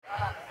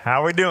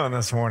How we doing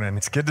this morning?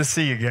 It's good to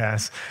see you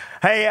guys.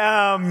 Hey,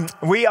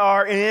 we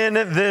are in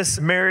this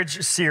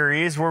marriage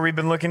series where we've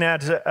been looking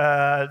at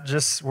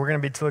we're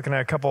going to be looking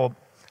at a couple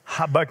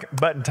hot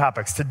button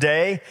topics.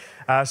 Today,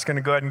 just going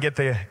to go ahead and get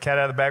the cat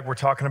out of the bag. We're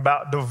talking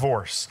about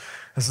divorce.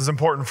 This is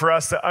important for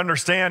us to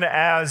understand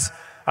as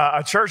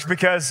a church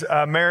because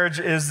marriage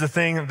is the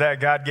thing that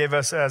God gave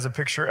us as a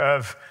picture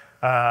of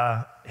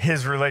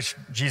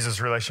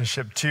Jesus'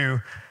 relationship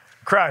to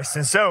Christ.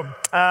 And so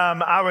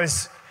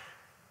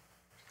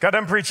got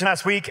done preaching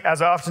last week,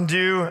 as I often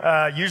do.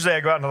 Usually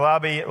I go out in the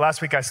lobby.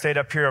 Last week I stayed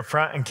up here up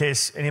front in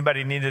case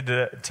anybody needed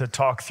to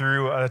talk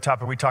through the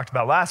topic we talked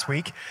about last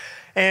week.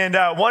 And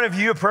one of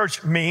you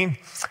approached me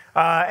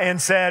and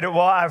said,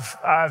 well,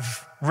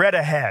 I've read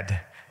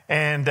ahead.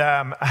 And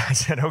I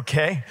said,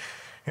 okay,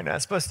 you're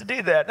not supposed to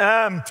do that.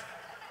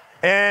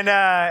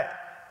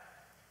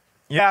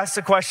 You asked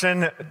the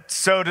question,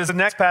 so does the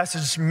next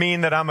passage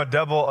mean that I'm a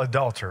double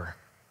adulterer?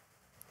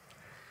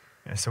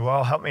 I said,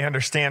 well, help me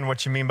understand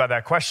what you mean by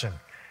that question.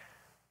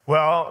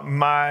 Well,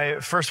 my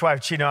first wife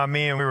cheated on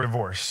me and we were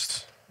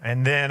divorced.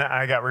 And then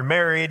I got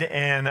remarried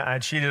and I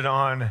cheated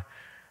on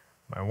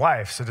my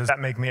wife. So does that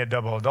make me a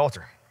double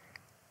adulterer?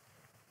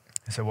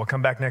 I said, well,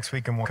 come back next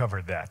week and we'll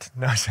cover that.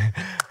 No, I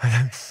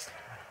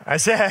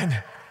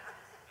said,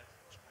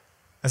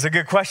 that's a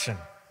good question.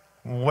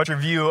 What's your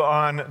view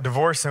on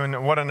divorce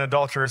and what an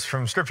adulterer is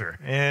from Scripture?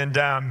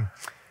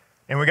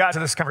 And we got to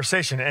this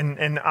conversation,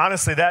 and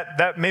honestly,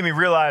 that made me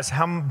realize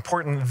how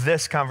important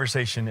this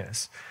conversation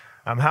is,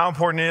 how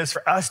important it is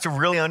for us to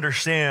really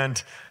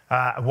understand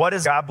what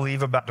does God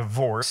believe about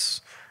divorce,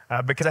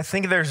 because I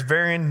think there's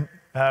varying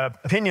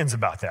opinions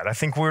about that. I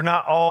think we're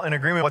not all in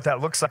agreement what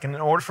that looks like, and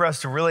in order for us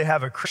to really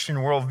have a Christian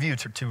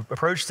worldview, to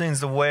approach things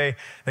the way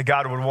that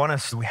God would want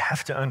us to, we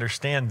have to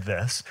understand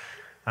this.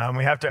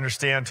 We have to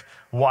understand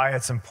why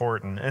it's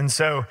important. And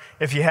so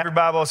if you have your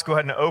Bible, let's go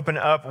ahead and open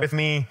up with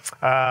me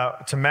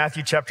to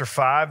Matthew chapter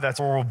 5. That's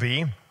where we'll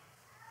be.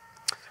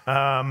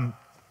 I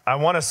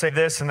want to say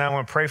this, and then I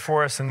want to pray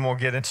for us, and we'll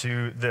get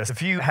into this.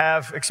 If you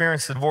have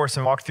experienced a divorce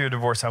and walked through a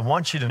divorce, I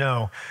want you to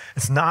know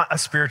it's not a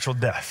spiritual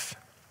death,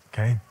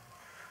 okay?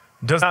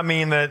 It does not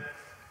mean that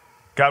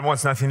God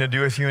wants nothing to do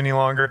with you any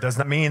longer. It does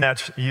not mean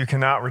that you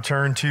cannot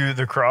return to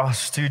the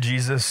cross, to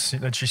Jesus,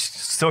 that you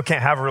still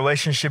can't have a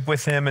relationship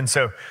with him. And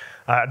so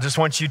I just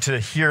want you to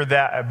hear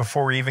that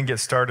before we even get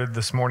started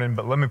this morning.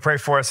 But let me pray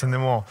for us, and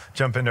then we'll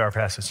jump into our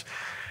passage.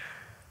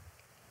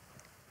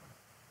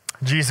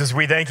 Jesus,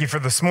 we thank you for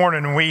this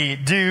morning. We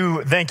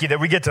do thank you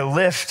that we get to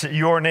lift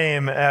your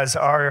name as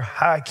our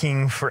high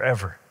king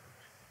forever.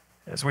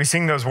 As we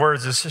sing those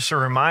words, it's just a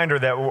reminder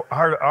that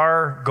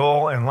our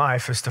goal in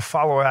life is to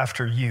follow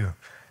after you,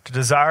 to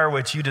desire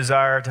what you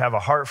desire, to have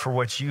a heart for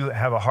what you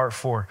have a heart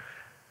for.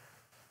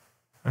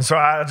 And so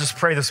I just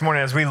pray this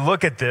morning as we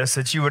look at this,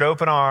 that you would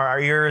open our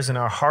ears and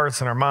our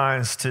hearts and our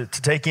minds to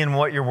take in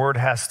what your word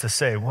has to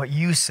say, what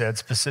you said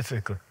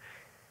specifically.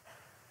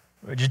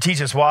 Would you teach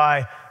us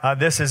why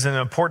this is an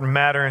important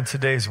matter in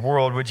today's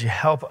world? Would you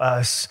help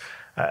us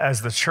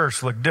as the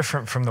church look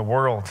different from the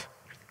world?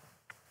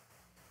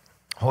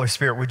 Holy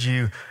Spirit, would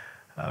you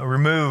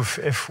remove,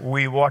 if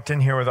we walked in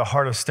here with a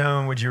heart of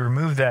stone, would you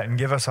remove that and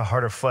give us a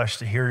heart of flesh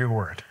to hear your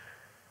word?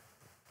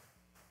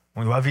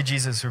 We love you,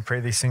 Jesus. We pray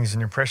these things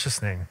in your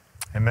precious name.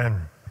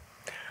 Amen.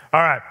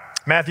 All right,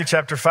 Matthew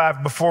chapter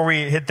 5. Before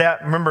we hit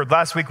that, remember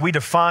last week we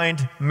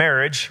defined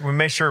marriage. We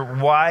made sure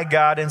why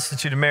God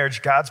instituted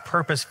marriage, God's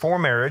purpose for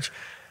marriage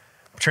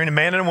between a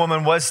man and a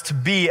woman was to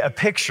be a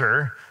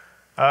picture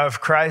of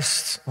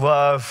Christ's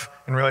love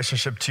and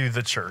relationship to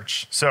the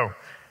church. So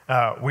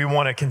we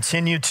want to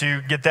continue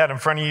to get that in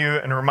front of you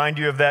and remind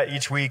you of that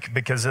each week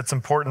because it's an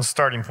important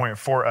starting point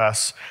for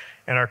us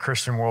in our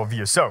Christian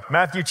worldview. So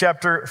Matthew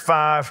chapter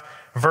 5,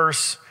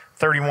 verse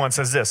 31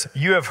 says this: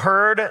 "You have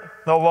heard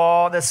the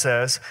law that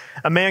says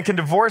a man can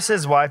divorce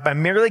his wife by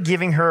merely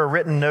giving her a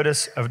written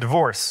notice of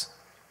divorce.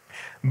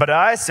 But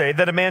I say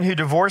that a man who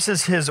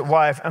divorces his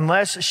wife,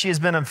 unless she has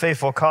been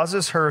unfaithful,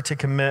 causes her to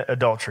commit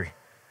adultery.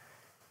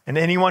 And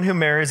anyone who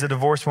marries a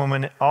divorced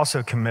woman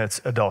also commits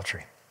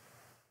adultery."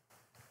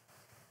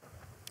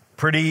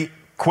 Pretty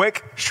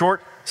quick,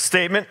 short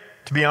statement,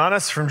 to be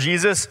honest, from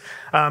Jesus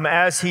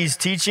as he's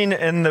teaching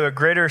in the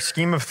greater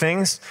scheme of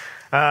things.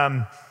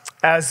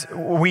 As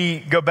we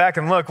go back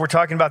and look, we're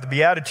talking about the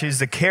Beatitudes,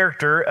 the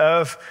character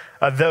of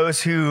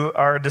those who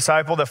are a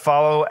disciple that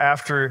follow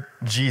after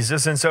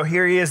Jesus. And so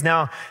here he is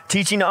now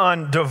teaching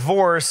on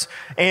divorce,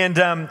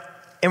 and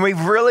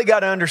we've really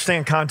got to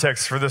understand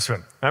context for this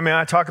one. I mean,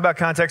 I talk about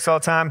context all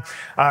the time.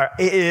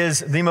 It is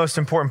the most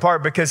important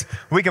part because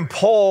we can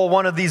pull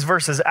one of these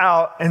verses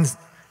out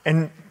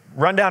and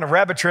run down a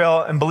rabbit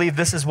trail and believe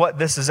this is what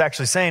this is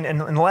actually saying.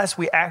 And unless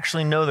we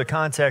actually know the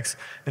context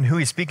and who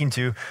he's speaking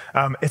to,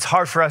 it's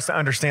hard for us to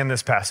understand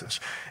this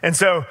passage. And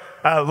so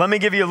let me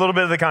give you a little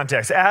bit of the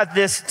context. At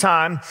this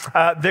time,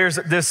 there's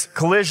this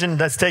collision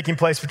that's taking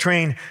place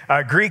between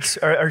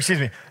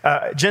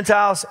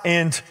Gentiles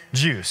and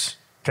Jews.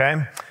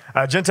 Okay.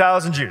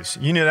 Gentiles and Jews.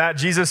 You knew that.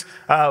 Jesus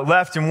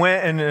left and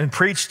went and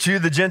preached to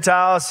the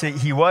Gentiles.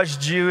 He was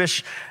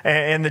Jewish,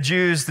 and the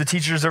Jews, the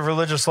teachers of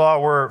religious law,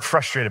 were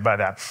frustrated by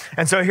that.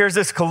 And so here's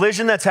this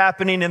collision that's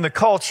happening in the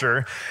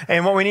culture.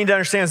 And what we need to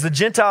understand is the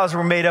Gentiles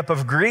were made up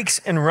of Greeks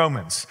and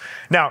Romans.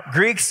 Now,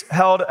 Greeks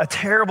held a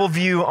terrible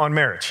view on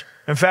marriage.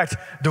 In fact,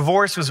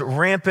 divorce was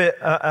rampant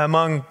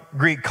among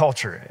Greek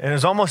culture. And it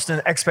was almost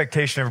an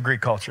expectation of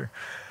Greek culture.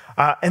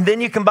 And then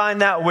you combine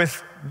that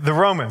with the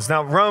Romans.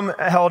 Now, Rome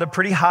held a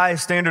pretty high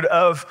standard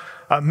of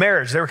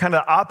marriage. They were kind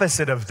of the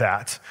opposite of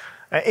that.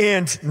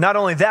 And not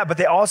only that, but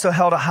they also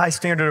held a high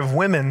standard of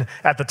women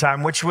at the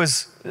time, which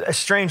was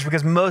strange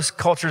because most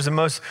cultures and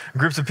most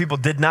groups of people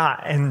did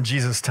not in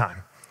Jesus'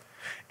 time.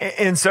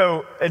 And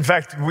so, in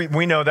fact,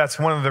 we know that's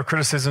one of the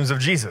criticisms of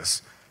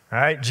Jesus.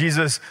 Right?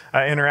 Jesus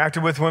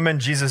interacted with women.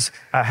 Jesus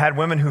had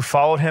women who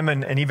followed him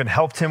and even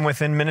helped him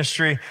within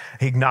ministry.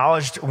 He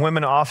acknowledged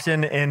women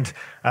often, and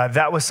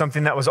that was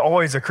something that was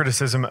always a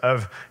criticism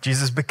of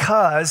Jesus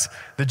because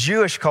the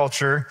Jewish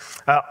culture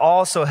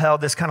also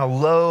held this kind of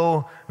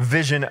low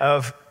vision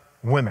of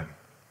women,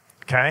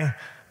 okay?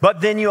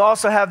 But then you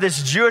also have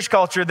this Jewish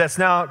culture that's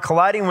now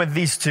colliding with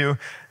these two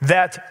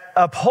that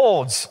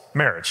upholds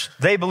marriage.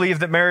 They believe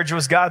that marriage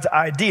was God's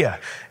idea.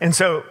 And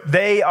so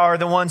they are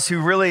the ones who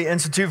really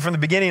institute from the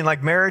beginning,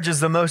 like marriage is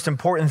the most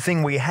important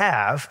thing we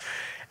have.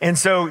 And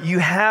so you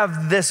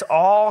have this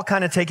all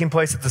kind of taking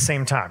place at the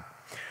same time.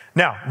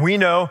 Now, we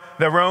know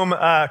that Rome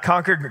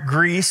conquered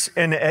Greece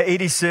in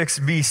 86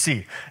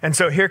 BC. And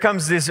so here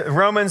comes these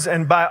Romans,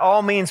 and by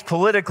all means,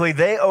 politically,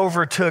 they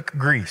overtook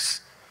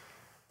Greece.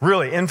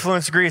 Really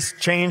influenced Greece,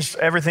 changed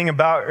everything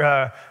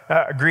about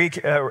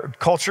Greek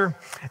culture,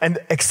 and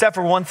except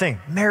for one thing,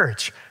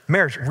 marriage.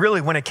 Marriage, really,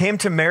 when it came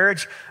to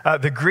marriage,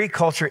 the Greek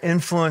culture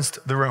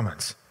influenced the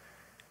Romans.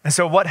 And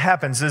so what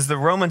happens is the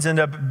Romans end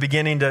up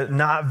beginning to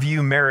not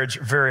view marriage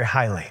very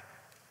highly.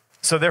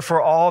 So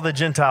therefore, all the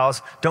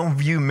Gentiles don't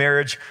view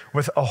marriage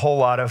with a whole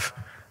lot of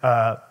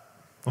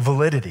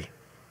validity.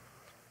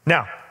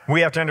 Now,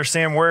 we have to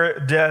understand, where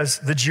does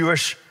the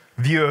Jewish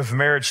view of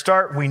marriage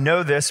start? We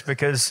know this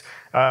because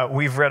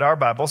we've read our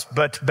Bibles,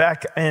 but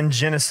back in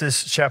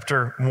Genesis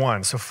chapter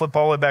 1. So flip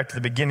all the way back to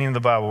the beginning of the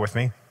Bible with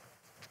me.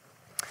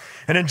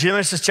 And in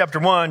Genesis chapter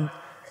 1,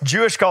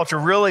 Jewish culture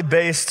really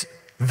based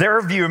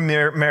their view of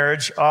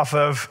marriage off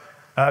of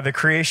the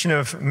creation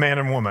of man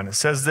and woman. It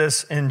says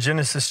this in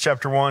Genesis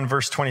chapter 1,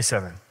 verse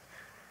 27.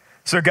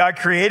 So God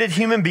created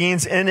human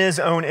beings in his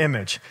own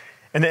image.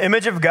 In the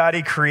image of God,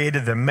 he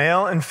created them.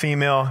 Male and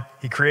female,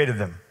 he created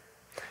them.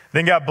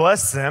 Then God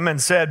blessed them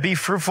and said, be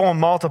fruitful and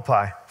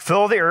multiply,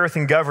 fill the earth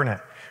and govern it.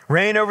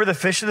 Reign over the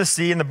fish of the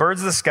sea and the birds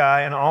of the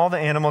sky and all the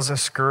animals that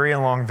scurry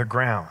along the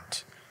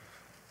ground.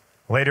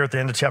 Later at the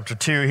end of chapter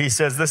 2, he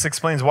says, this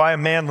explains why a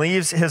man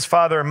leaves his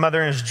father and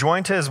mother and is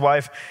joined to his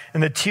wife,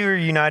 and the two are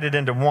united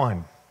into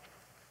one.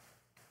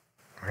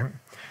 Right?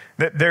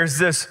 There's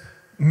this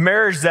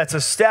marriage that's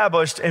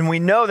established, and we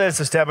know that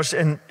it's established,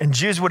 and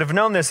Jews would have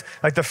known this,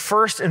 like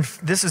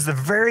this is the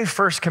very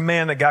first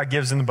command that God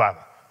gives in the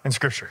Bible, in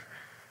Scripture.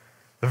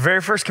 The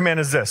very first command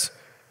is this: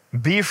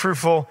 be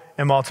fruitful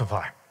and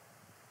multiply.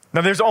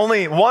 Now, there's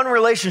only one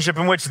relationship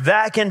in which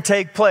that can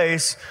take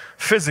place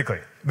physically,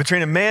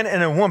 between a man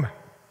and a woman,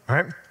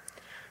 right?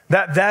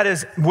 That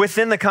is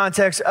within the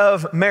context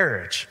of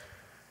marriage.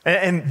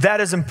 And that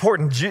is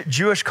important.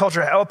 Jewish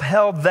culture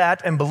upheld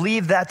that and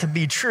believed that to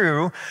be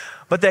true,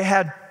 but they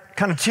had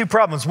kind of two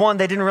problems. One,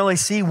 they didn't really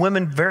see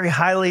women very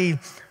highly.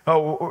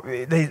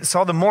 They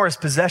saw them more as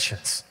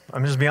possessions.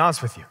 I'm just be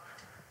honest with you.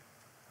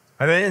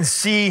 They didn't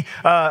see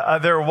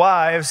their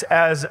wives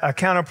as a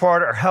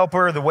counterpart or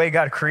helper the way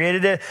God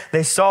created it.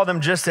 They saw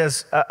them just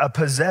as a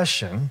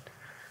possession.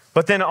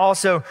 But then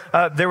also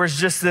there was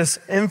just this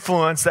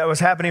influence that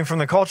was happening from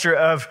the culture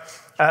of,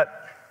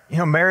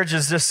 marriage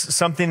is just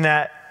something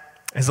that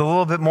is a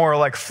little bit more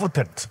like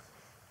flippant.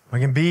 We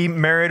can be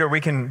married or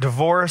we can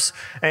divorce.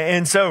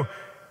 And so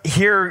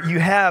here you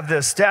have the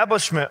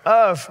establishment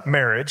of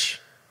marriage.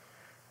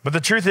 But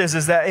the truth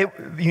is that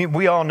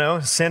we all know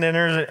sin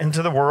enters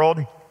into the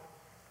world.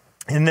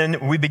 And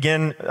then we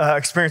begin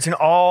experiencing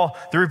all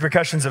the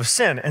repercussions of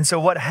sin. And so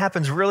what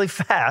happens really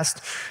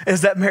fast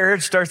is that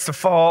marriage starts to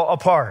fall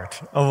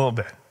apart a little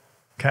bit,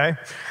 okay?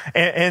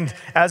 And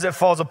as it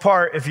falls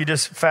apart, if you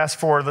just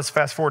let's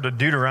fast forward to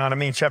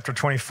Deuteronomy chapter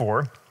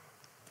 24.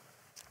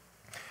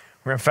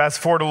 We're going to fast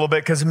forward a little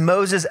bit because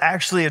Moses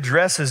actually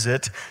addresses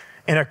it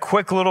in a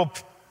quick little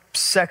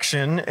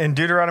section in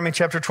Deuteronomy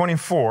chapter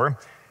 24.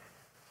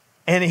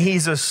 And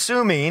he's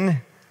assuming,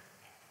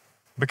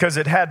 because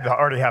it had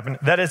already happened,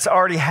 that it's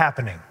already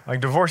happening.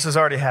 Like divorce is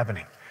already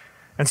happening.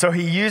 And so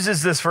he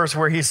uses this verse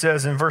where he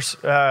says in verse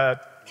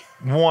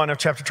 1 of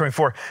chapter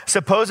 24,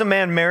 suppose a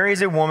man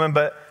marries a woman,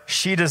 but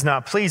she does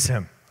not please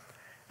him.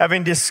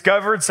 Having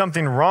discovered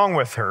something wrong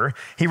with her,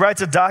 he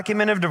writes a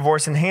document of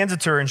divorce and hands it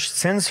to her and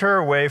sends her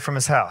away from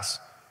his house.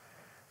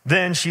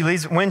 Then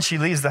when she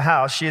leaves the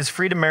house, she is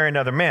free to marry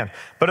another man.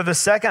 But if the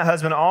second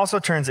husband also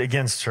turns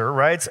against her,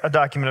 writes a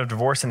document of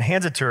divorce and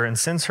hands it to her and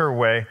sends her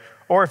away,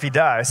 or if he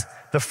dies,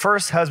 the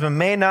first husband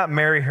may not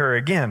marry her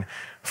again,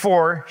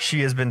 for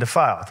she has been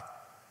defiled.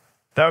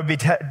 That would be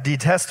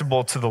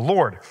detestable to the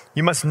Lord.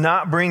 You must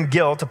not bring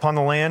guilt upon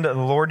the land the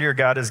Lord your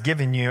God has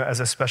given you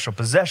as a special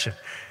possession.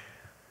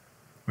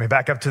 Let me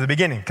back up to the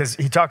beginning, because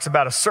he talks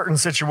about a certain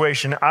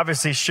situation,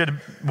 obviously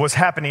was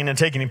happening and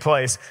taking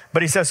place.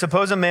 But he says,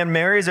 suppose a man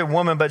marries a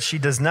woman, but she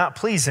does not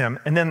please him.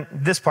 And then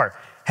this part,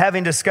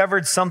 having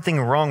discovered something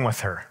wrong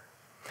with her.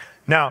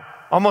 Now,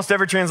 almost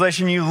every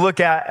translation you look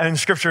at in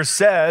Scripture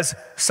says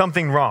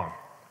something wrong.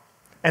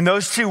 And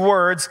those two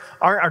words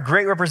aren't a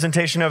great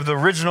representation of the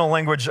original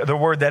language, the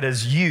word that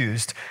is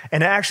used.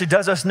 And it actually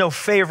does us no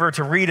favor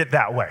to read it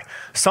that way.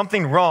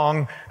 Something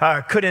wrong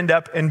could end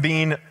up in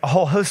being a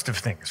whole host of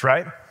things,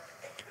 right?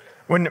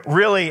 When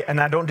really, and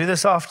I don't do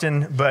this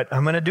often, but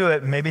I'm going to do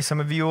it. Maybe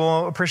some of you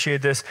will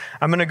appreciate this.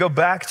 I'm going to go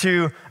back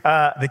to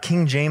the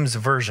King James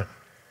Version,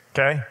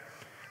 okay?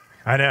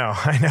 I know.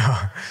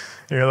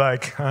 You're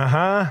like,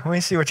 let me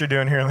see what you're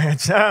doing here,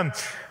 Lance.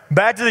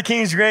 Back to the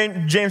King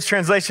James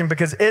translation,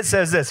 because it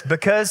says this,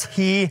 because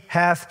he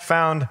hath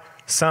found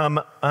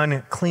some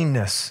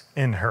uncleanness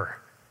in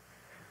her.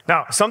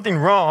 Now, something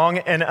wrong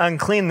and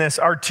uncleanness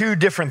are two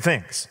different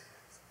things,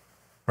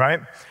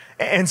 right?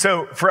 And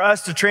so for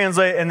us to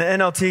translate in the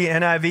NLT,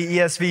 NIV,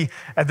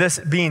 ESV, this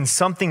being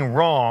something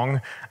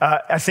wrong,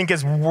 I think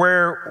is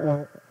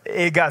where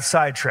it got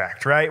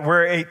sidetracked, right?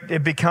 Where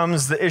it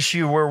becomes the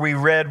issue where we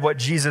read what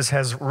Jesus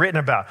has written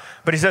about.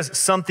 But he says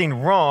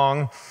something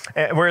wrong,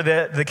 where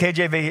the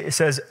KJV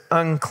says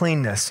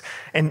uncleanness.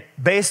 And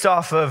based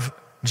off of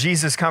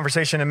Jesus'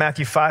 conversation in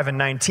Matthew 5 and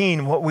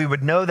 19, what we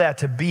would know that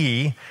to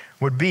be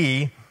would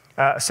be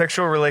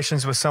sexual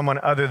relations with someone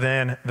other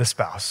than the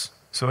spouse.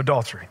 So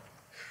adultery.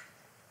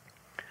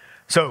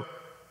 So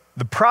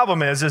the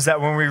problem is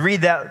that when we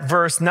read that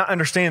verse, not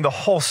understanding the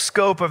whole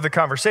scope of the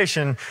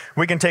conversation,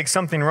 we can take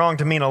something wrong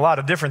to mean a lot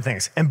of different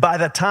things. And by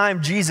the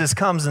time Jesus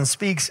comes and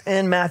speaks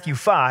in Matthew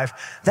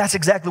 5, that's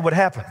exactly what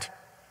happened.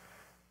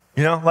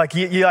 You know, like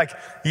you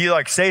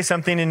say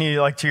something and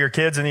you like to your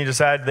kids and you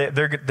decide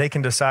they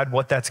can decide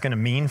what that's going to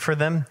mean for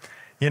them.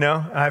 You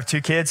know, I have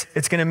two kids.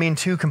 It's going to mean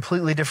two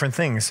completely different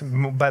things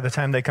by the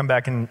time they come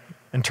back and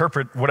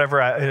interpret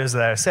whatever it is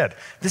that I said.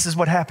 This is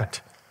what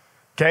happened.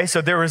 Okay,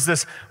 so there was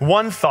this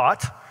one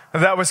thought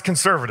that was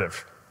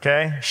conservative,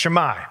 okay,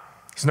 Shammai.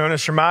 It's known as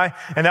Shammai,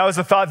 and that was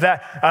the thought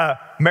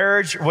that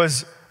marriage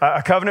was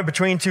a covenant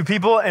between two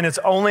people, and it's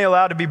only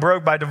allowed to be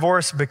broke by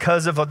divorce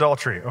because of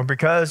adultery or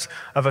because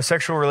of a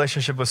sexual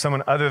relationship with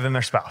someone other than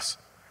their spouse.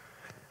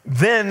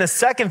 Then the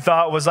second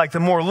thought was like the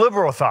more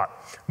liberal thought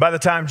by the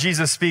time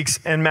Jesus speaks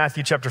in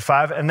Matthew chapter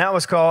 5, and that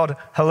was called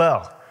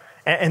Hallel.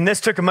 And this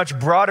took a much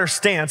broader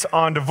stance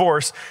on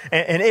divorce,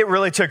 and it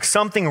really took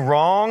something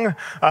wrong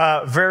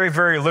very,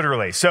 very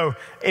literally. So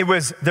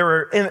there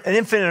were an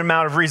infinite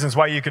amount of reasons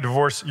why you could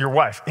divorce your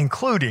wife,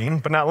 including,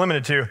 but not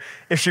limited to,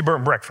 if she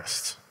burnt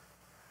breakfast.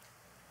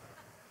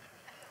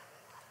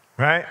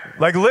 Right?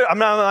 Like, I'm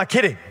not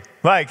kidding.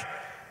 Like,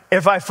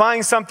 if I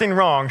find something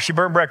wrong, she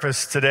burnt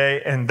breakfast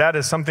today, and that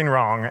is something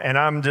wrong, and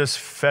I'm just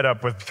fed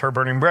up with her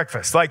burning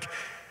breakfast. Like,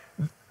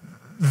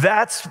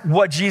 that's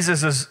what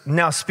Jesus is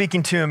now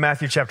speaking to in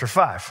Matthew chapter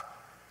 5.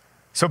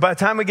 So by the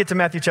time we get to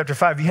Matthew chapter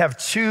 5, you have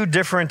two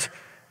different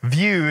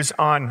views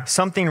on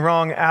something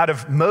wrong out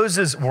of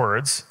Moses'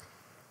 words.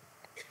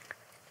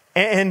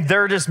 And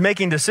they're just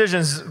making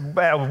decisions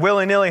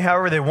willy-nilly,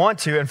 however they want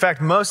to. In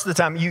fact, most of the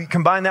time, you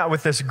combine that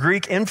with this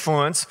Greek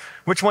influence.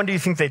 Which one do you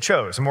think they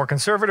chose? A more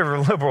conservative or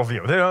liberal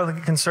view? They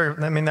don't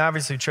conservative. I mean, they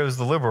obviously chose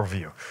the liberal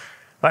view.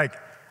 Like,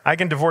 I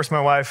can divorce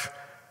my wife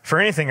for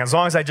anything as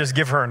long as I just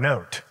give her a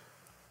note.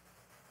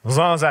 As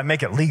long as I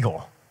make it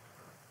legal.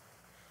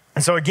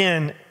 And so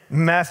again,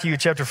 Matthew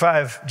chapter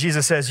 5,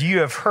 Jesus says, you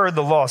have heard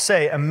the law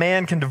say, a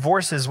man can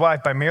divorce his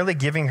wife by merely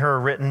giving her a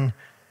written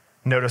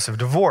notice of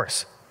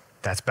divorce.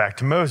 That's back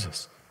to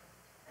Moses.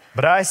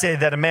 But I say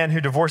that a man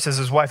who divorces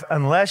his wife,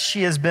 unless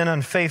she has been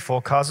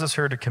unfaithful, causes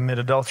her to commit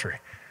adultery.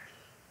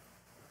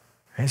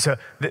 And so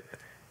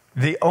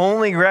the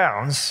only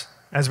grounds,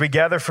 as we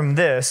gather from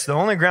this, the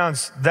only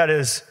grounds that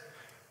is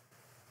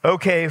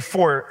okay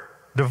for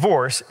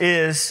divorce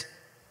is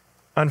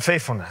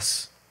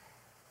unfaithfulness.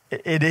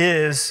 It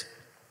is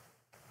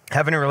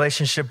having a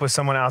relationship with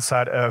someone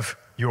outside of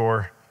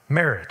your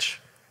marriage.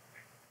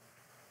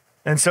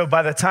 And so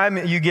by the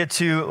time you get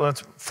to,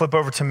 let's flip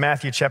over to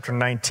Matthew chapter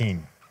 19.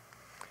 By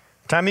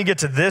the time you get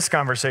to this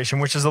conversation,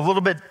 which is a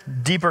little bit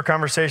deeper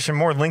conversation,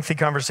 more lengthy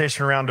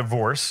conversation around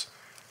divorce,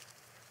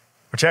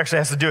 which actually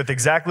has to do with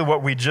exactly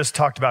what we just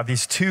talked about,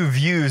 these two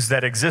views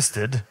that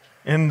existed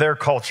in their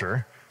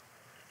culture.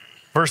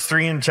 Verse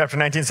 3 in chapter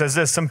 19 says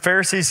this, some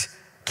Pharisees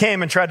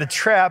came and tried to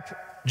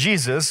trap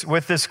Jesus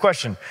with this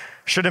question.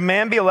 Should a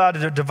man be allowed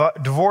to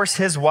divorce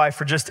his wife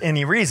for just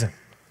any reason?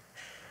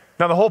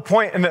 Now, the whole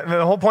point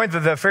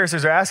that the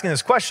Pharisees are asking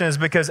this question is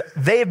because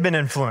they've been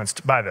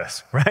influenced by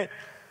this, right?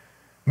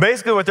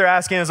 Basically, what they're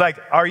asking is like,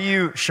 are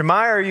you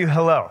Shammai or are you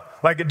Hillel?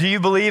 Like, do you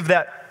believe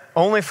that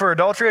only for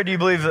adultery, or do you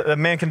believe that a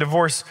man can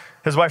divorce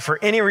his wife for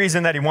any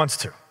reason that he wants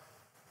to?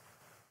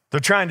 They're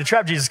trying to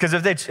trap Jesus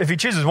because if he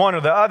chooses one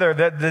or the other,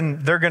 then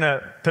they're going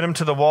to put him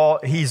to the wall.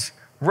 He's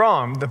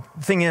wrong. The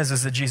thing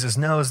is that Jesus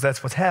knows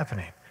that's what's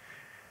happening.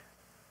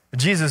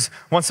 Jesus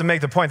wants to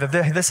make the point that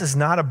this is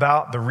not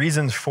about the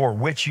reasons for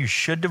which you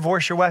should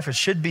divorce your wife.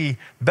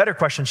 Better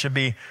question should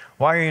be,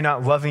 why are you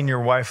not loving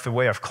your wife the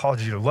way I've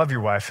called you to love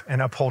your wife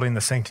and upholding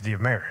the sanctity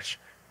of marriage?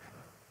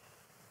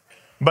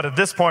 But at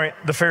this point,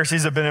 the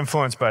Pharisees have been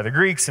influenced by the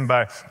Greeks and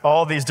by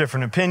all these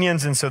different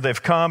opinions. And so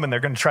they've come and they're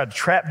going to try to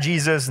trap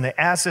Jesus. And they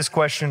ask this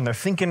question. They're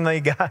thinking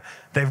they've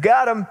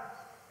got him.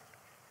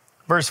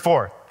 Verse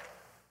 4,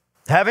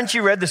 haven't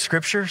you read the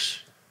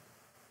scriptures?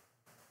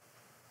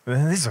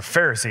 These are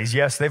Pharisees.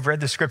 Yes, they've read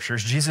the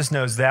scriptures. Jesus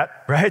knows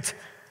that, right?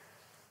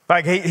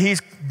 Like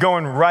he's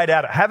going right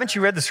at it. Haven't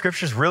you read the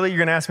scriptures? Really? You're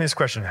going to ask me this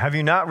question. Have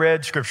you not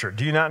read scripture?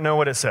 Do you not know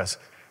what it says?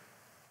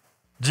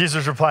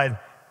 Jesus replied,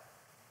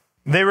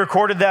 they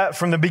recorded that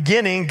from the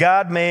beginning,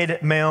 God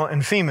made male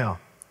and female.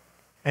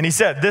 And he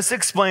said, this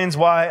explains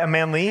why a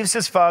man leaves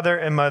his father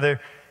and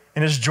mother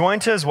and is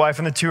joined to his wife,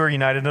 and the two are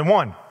united in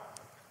one.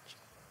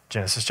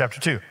 Genesis chapter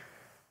 2.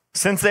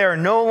 Since they are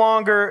no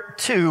longer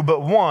two,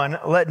 but one,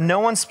 let no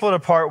one split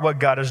apart what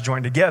God has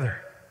joined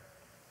together.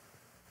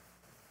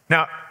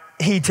 Now,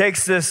 he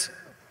takes this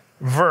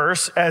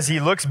verse as he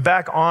looks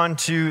back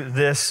onto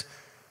this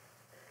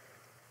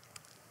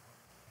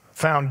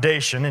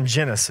foundation in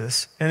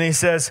Genesis, and he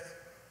says,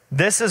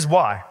 this is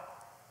why,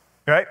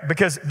 right?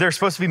 Because they're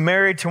supposed to be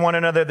married to one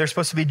another. They're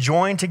supposed to be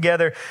joined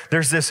together.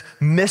 There's this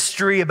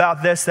mystery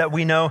about this that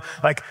we know,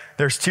 like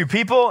there's two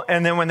people,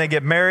 and then when they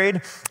get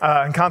married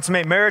and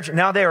consummate marriage,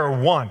 now they are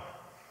one.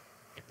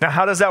 Now,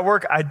 how does that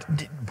work? I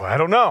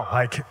don't know.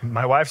 Like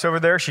my wife's over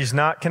there. She's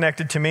not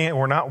connected to me.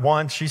 We're not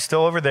one. She's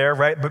still over there,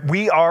 right? But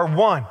we are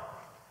one.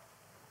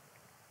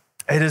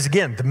 It is,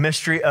 again, the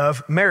mystery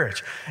of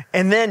marriage.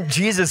 And then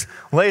Jesus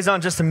lays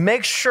on, just to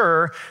make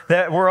sure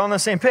that we're on the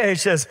same page,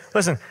 says,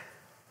 listen,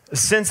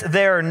 since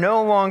they are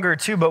no longer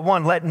two but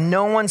one, let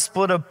no one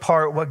split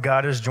apart what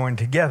God has joined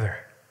together.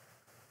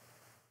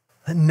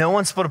 Let no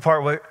one split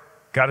apart what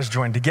God has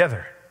joined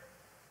together.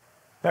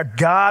 Now,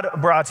 God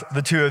brought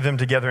the two of them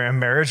together in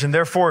marriage, and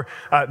therefore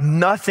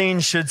nothing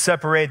should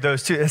separate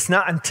those two. It's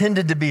not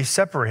intended to be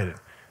separated.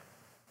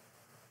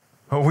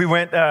 We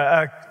went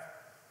a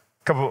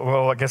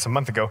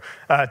month ago,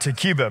 to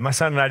Cuba. My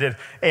son and I did.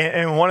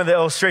 And one of the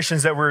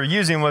illustrations that we were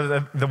using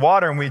was the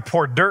water, and we'd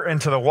pour dirt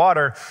into the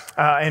water,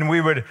 and we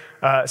would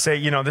say,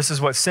 this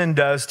is what sin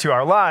does to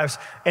our lives.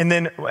 And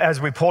then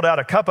as we pulled out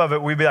a cup of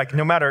it, we'd be like,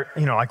 no matter,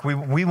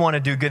 we want to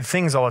do good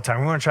things all the time.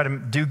 We want to try to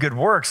do good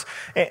works.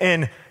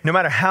 And no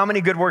matter how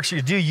many good works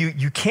you do,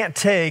 you can't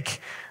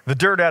take the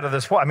dirt out of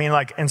this water.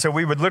 And so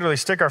we would literally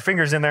stick our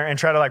fingers in there and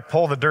try to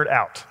pull the dirt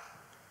out.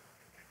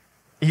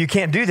 You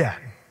can't do that.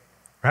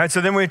 Right?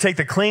 So then we take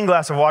the clean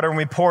glass of water and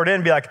we pour it in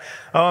and be like,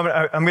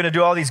 I'm going to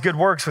do all these good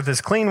works with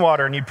this clean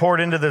water. And you pour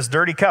it into this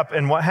dirty cup.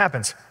 And what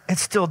happens?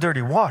 It's still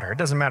dirty water. It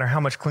doesn't matter how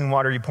much clean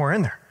water you pour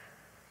in there.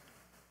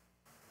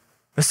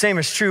 The same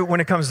is true when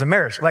it comes to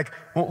marriage.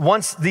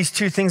 Once these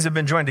two things have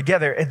been joined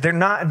together, they're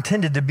not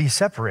intended to be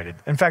separated.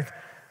 In fact,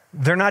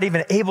 they're not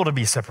even able to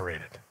be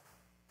separated.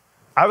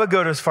 I would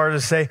go as far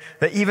as to say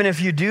that even if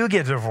you do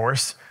get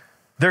divorced,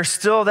 there's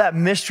still that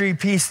mystery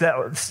piece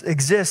that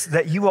exists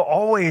that you will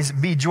always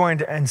be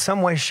joined in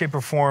some way, shape, or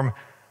form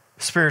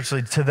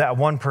spiritually to that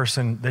one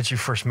person that you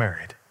first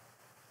married.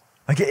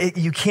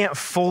 You can't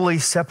fully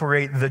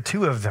separate the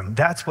two of them.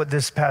 That's what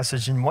this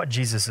passage and what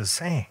Jesus is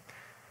saying.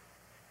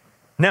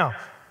 Now,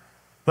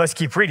 let's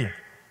keep reading.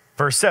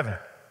 Verse 7.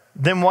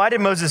 Then why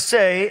did Moses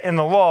say in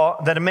the law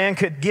that a man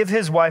could give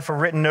his wife a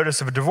written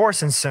notice of a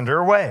divorce and send her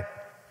away?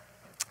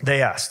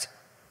 They asked.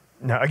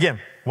 Now, again,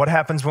 what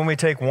happens when we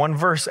take one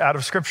verse out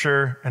of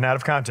Scripture and out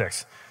of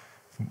context?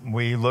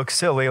 We look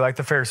silly like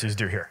the Pharisees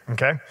do here,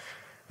 okay?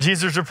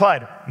 Jesus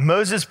replied,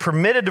 Moses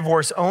permitted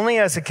divorce only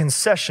as a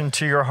concession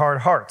to your hard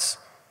hearts,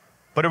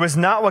 but it was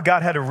not what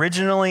God had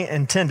originally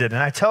intended.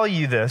 And I tell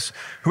you this,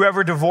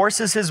 whoever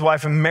divorces his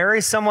wife and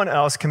marries someone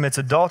else commits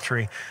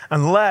adultery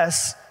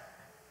unless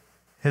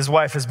his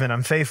wife has been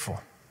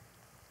unfaithful.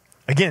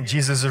 Again,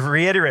 Jesus is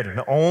reiterating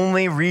the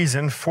only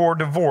reason for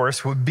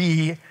divorce would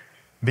be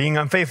being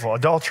unfaithful,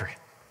 adultery.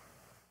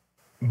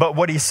 But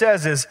what he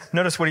says is,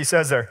 notice what he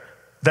says there,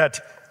 that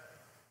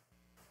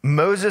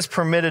Moses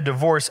permitted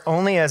divorce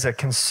only as a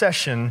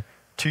concession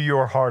to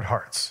your hard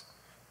hearts.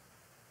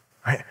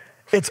 Right?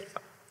 It's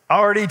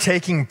already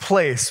taking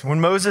place.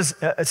 When Moses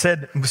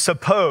said,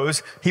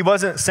 suppose, he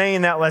wasn't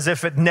saying that as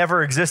if it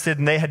never existed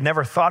and they had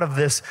never thought of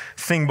this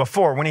thing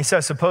before. When he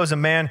says, suppose a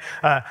man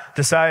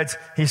decides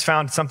he's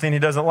found something he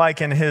doesn't like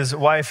in his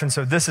wife, and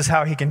so this is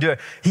how he can do it.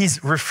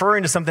 He's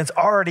referring to something that's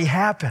already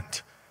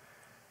happened.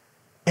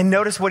 And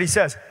notice what he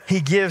says. He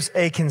gives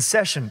a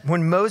concession.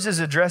 When Moses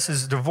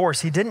addresses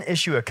divorce, he didn't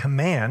issue a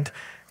command.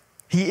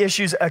 He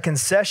issues a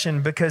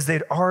concession because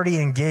they'd already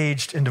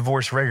engaged in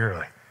divorce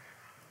regularly.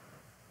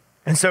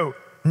 And so,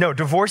 no,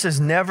 divorce is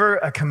never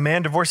a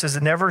command. Divorce is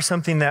never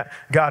something that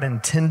God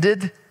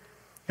intended.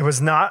 It was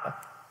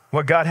not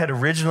what God had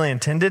originally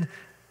intended.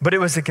 But it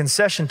was a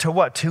concession to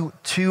what?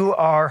 To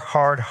our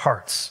hard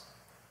hearts,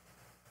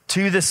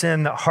 to the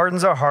sin that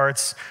hardens our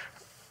hearts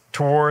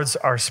towards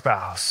our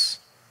spouse.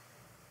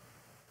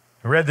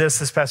 I read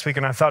this past week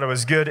and I thought it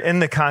was good in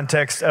the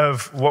context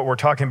of what we're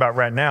talking about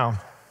right now.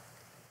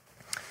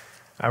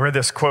 I read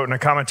this quote in a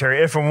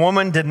commentary. If a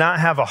woman did not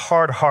have a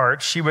hard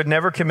heart, she would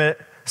never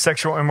commit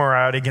sexual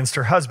immorality against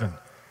her husband.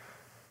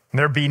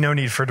 There'd be no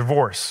need for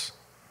divorce.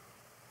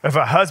 If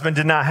a husband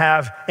did not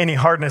have any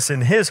hardness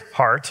in his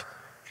heart,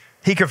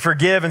 he could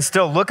forgive and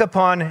still look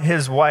upon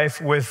his wife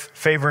with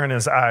favor in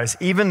his eyes,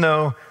 even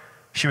though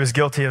she was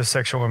guilty of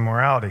sexual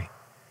immorality.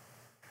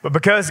 But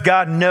because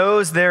God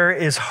knows there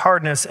is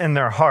hardness in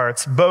their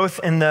hearts, both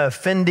in the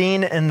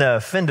offending and the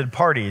offended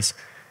parties,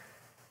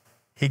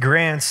 he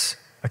grants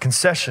a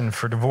concession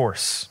for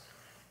divorce.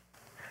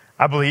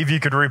 I believe you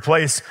could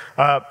replace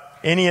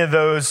any of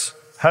those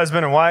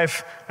husband and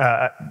wife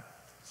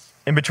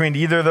in between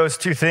either of those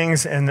two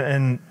things and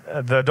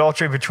the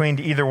adultery between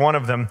either one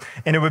of them,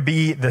 and it would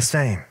be the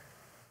same.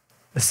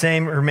 The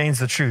same remains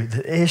the truth.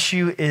 The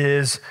issue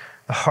is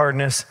the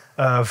hardness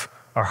of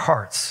our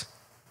hearts.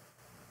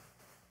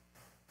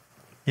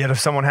 Yet if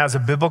someone has a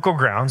biblical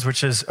grounds,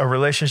 which is a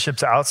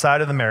relationship outside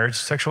of the marriage,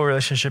 sexual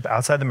relationship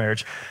outside the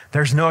marriage,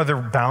 there's no other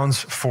bounds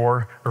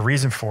for or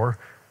reason for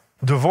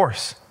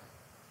divorce.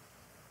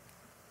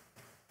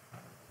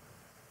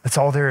 That's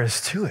all there is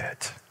to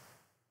it.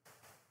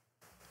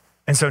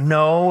 And so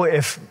no,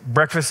 if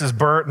breakfast is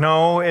burnt,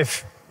 no,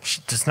 if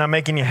it's not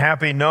making you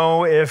happy,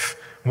 no,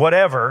 if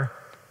whatever,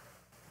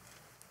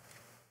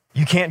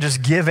 you can't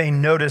just give a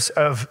notice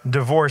of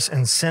divorce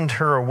and send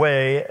her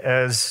away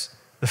as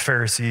the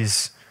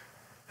Pharisees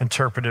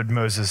interpreted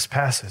Moses'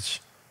 passage.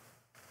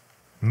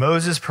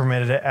 Moses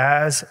permitted it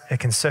as a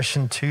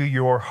concession to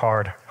your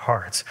hard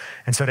hearts.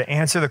 And so to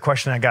answer the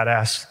question I got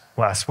asked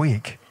last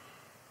week,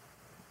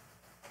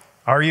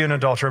 are you an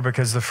adulterer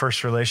because the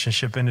first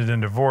relationship ended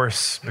in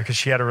divorce because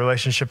she had a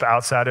relationship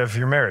outside of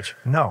your marriage?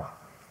 No.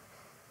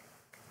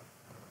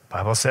 The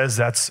Bible says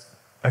that's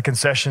a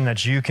concession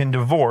that you can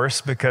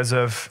divorce because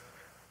of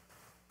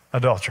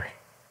adultery.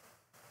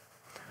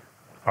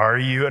 Are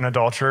you an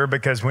adulterer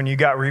because when you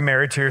got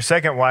remarried to your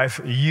second wife,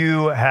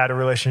 you had a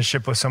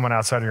relationship with someone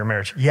outside of your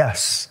marriage?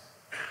 Yes.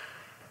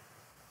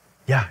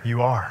 Yeah,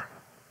 you are.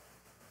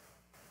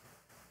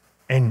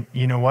 And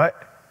you know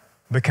what?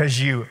 Because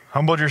you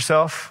humbled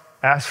yourself,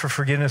 asked for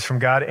forgiveness from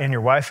God and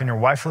your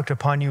wife looked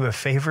upon you with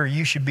favor,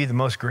 you should be the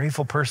most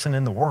grateful person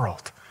in the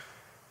world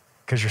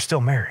because you're still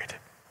married.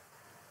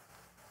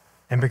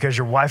 And because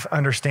your wife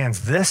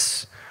understands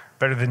this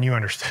better than you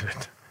understood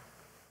it.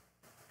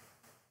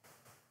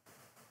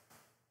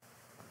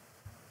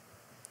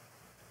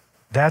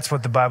 That's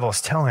what the Bible is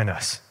telling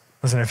us.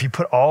 Listen, if you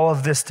put all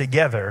of this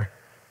together,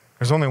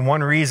 there's only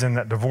one reason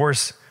that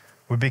divorce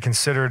would be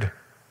considered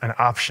an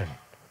option.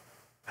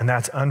 And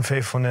that's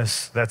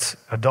unfaithfulness, that's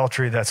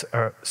adultery, that's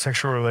a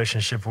sexual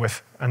relationship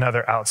with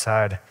another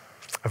outside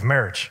of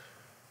marriage.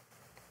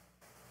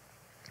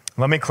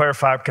 Let me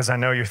clarify, because I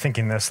know you're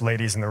thinking this,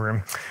 ladies in the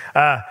room.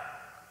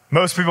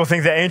 Most people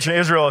think that ancient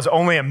Israel is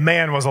only a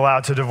man was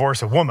allowed to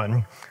divorce a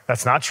woman.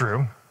 That's not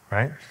true.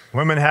 Right?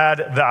 Women had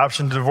the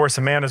option to divorce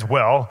a man as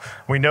well.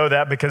 We know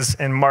that because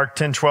in Mark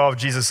 10:12,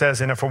 Jesus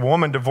says, and if a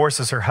woman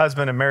divorces her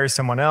husband and marries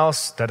someone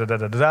else,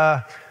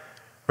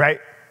 right?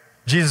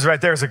 Jesus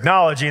right there is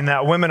acknowledging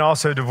that women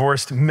also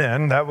divorced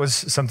men. That was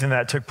something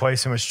that took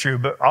place and was true,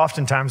 but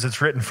oftentimes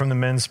it's written from the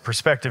men's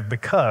perspective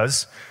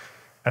because,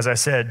 as I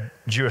said,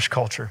 Jewish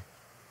culture.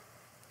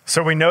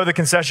 So we know the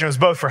concession was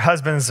both for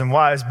husbands and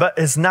wives, but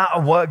it's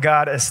not what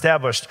God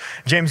established.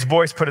 James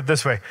Boyce put it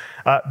this way.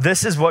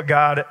 This is what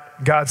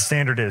God's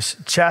standard is.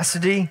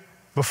 Chastity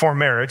before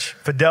marriage,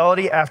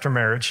 fidelity after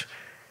marriage,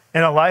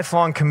 and a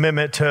lifelong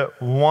commitment to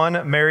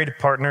one married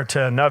partner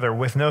to another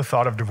with no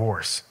thought of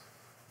divorce.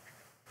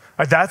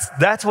 Like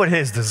that's what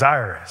his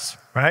desire is,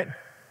 right?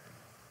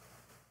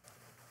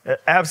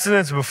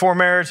 Abstinence before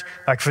marriage,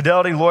 like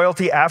fidelity,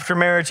 loyalty after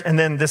marriage, and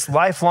then this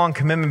lifelong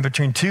commitment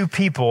between two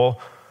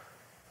people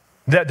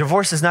that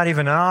divorce is not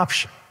even an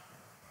option.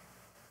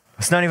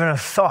 It's not even a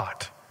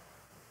thought.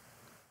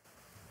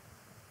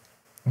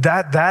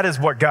 That is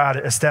what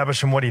God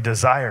established and what he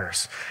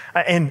desires.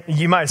 And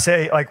you might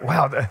say, like,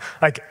 wow,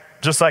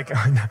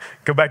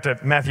 go back to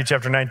Matthew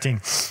chapter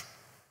 19.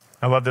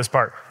 I love this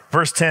part.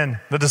 Verse 10,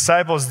 the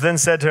disciples then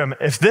said to him,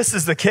 if this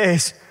is the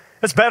case,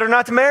 it's better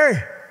not to marry.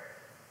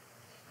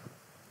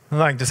 I'm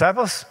like,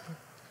 disciples,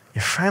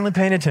 you're finally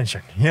paying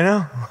attention, you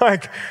know?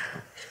 Like,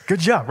 good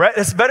job, right?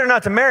 It's better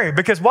not to marry.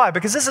 Because why?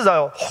 Because this is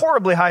a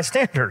horribly high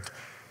standard.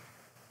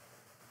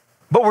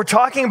 But we're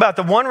talking about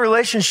the one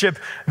relationship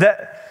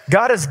that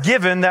God has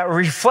given that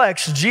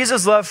reflects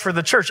Jesus' love for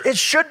the church. It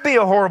should be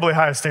a horribly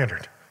high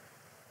standard.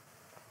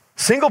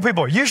 Single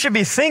people, you should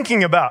be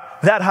thinking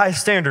about that high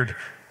standard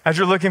as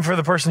you're looking for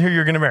the person who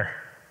you're going to marry.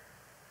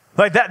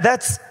 Like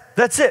that's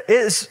it.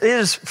 It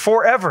is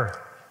forever,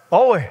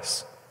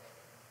 always.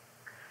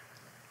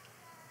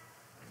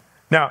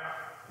 Now,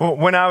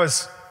 when I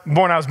was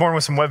born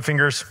with some web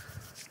fingers.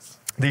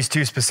 these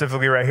two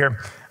specifically right here.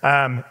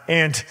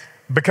 And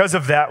because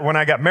of that, when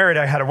I got married,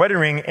 I had a wedding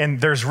ring,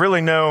 and there's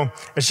really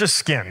it's just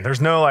skin.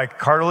 There's no like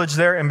cartilage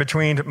there in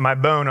between my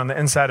bone on the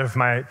inside of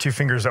my two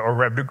fingers that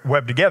were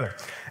webbed together.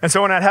 And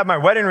so when I'd have my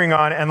wedding ring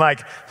on and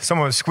like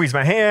someone would squeeze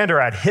my hand or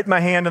I'd hit my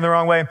hand in the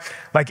wrong way,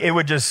 like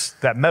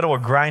that metal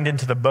would grind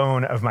into the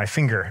bone of my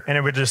finger, and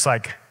it would just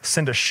like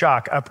send a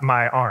shock up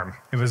my arm.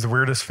 It was the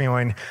weirdest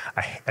feeling.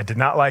 I did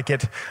not like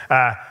it.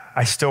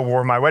 I still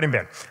wore my wedding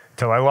band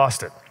till I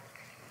lost it.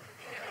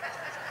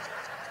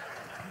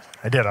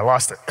 I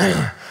lost it.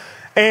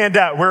 And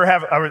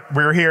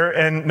we were here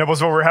in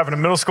Noblesville. We were having a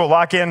middle school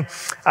lock-in,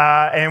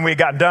 and we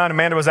got done.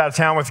 Amanda was out of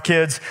town with the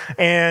kids.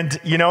 And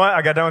you know what?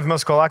 I got done with middle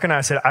school lock-in,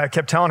 and I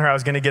kept telling her I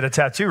was going to get a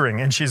tattoo ring.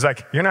 And she's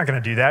like, you're not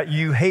going to do that.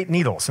 You hate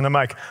needles. And I'm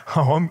like,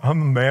 oh,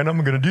 I'm a man.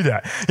 I'm going to do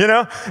that,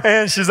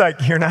 And she's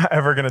like, you're not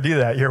ever going to do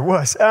that. You're a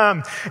wuss.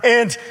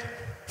 And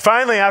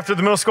finally, after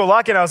the middle school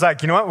lock-in, I was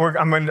like, you know what?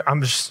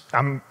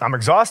 I'm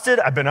exhausted.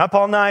 I've been up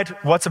all night.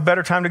 What's a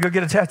better time to go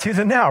get a tattoo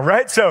than now,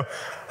 right? So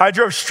I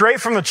drove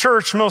straight from the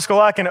church, middle school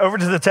lock-in, over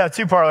to the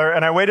tattoo parlor,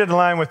 and I waited in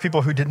line with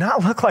people who did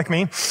not look like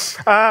me.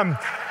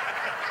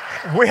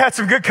 We had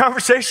some good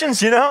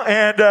conversations,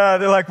 and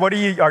they're like, are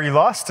you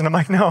lost? And I'm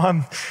like, no,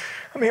 I'm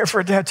here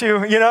for a tattoo,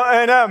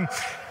 and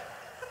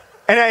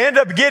I end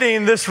up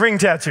getting this ring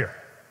tattoo,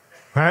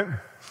 right?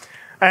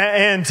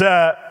 And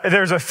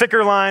there's a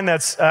thicker line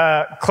that's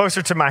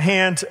closer to my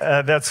hand.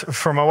 That's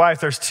for my wife.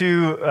 There's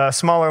two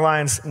smaller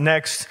lines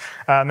next,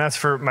 and that's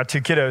for my two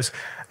kiddos.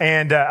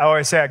 And I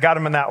always say I got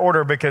them in that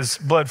order because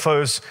blood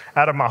flows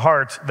out of my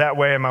heart that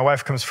way, and my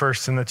wife comes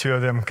first, and the two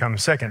of them come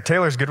second.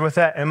 Taylor's good with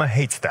that. Emma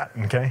hates that,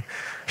 okay?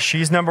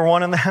 She's number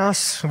one in the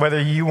house,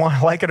 whether you want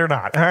to like it or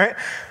not, all right?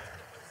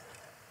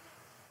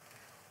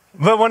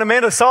 But when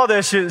Amanda saw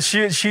this,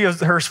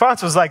 her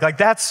response was like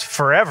that's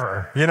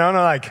forever, and I'm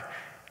like,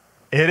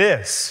 it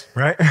is,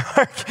 right?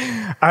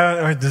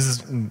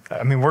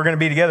 We're going to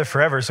be together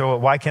forever, so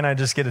why can't I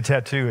just get a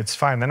tattoo? It's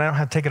fine. Then I don't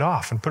have to take it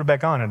off and put it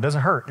back on. It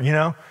doesn't hurt,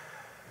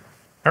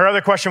 Her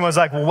other question was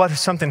like, well, what if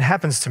something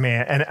happens to me?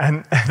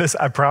 And this,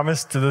 I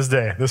promise to this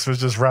day, this was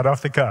just right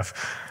off the cuff.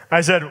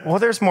 I said, well,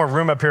 there's more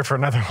room up here for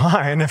another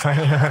line if I...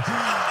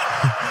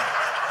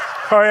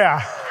 Oh,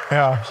 yeah.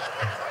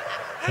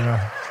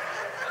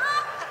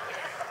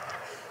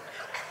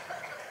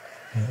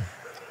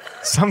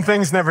 Some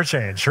things never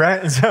change,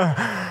 right? So,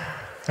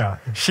 yeah,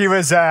 she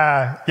was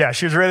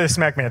ready to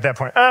smack me at that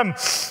point.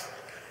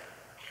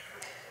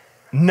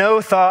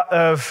 No thought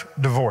of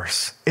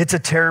divorce. It's a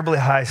terribly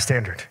high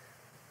standard.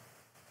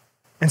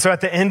 And so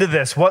at the end of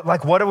this,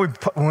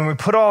 when we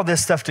put all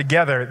this stuff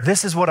together,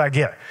 this is what I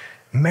get.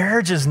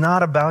 Marriage is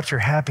not about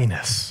your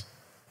happiness.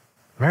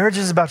 Marriage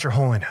is about your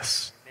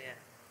holiness. Man.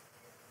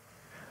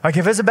 Like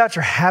if it's about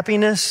your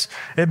happiness,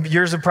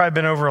 yours have probably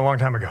been over a long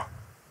time ago.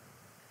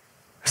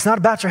 It's not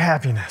about your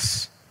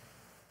happiness.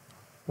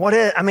 What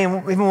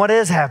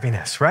is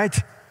happiness, right?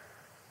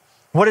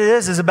 What it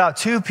is about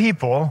two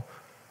people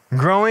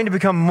growing to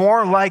become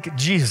more like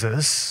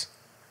Jesus,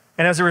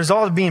 and as a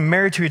result of being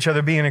married to each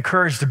other, being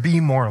encouraged to be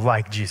more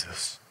like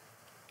Jesus.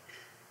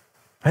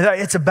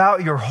 It's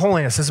about your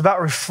holiness. It's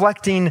about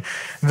reflecting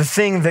the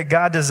thing that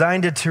God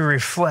designed it to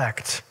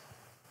reflect.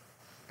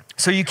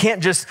 So you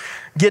can't just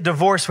get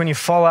divorced when you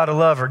fall out of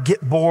love or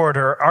get bored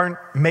or aren't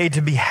made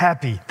to be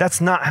happy.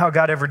 That's not how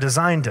God ever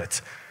designed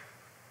it.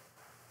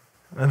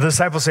 The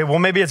disciples say, well,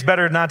 maybe it's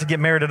better not to get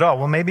married at all.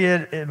 Well, maybe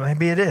it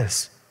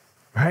is,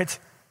 right?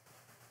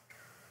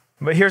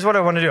 But here's what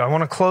I want to do. I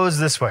want to close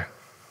this way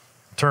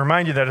to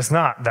remind you that it's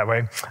not that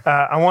way.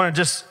 I want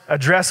to just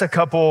address a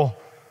couple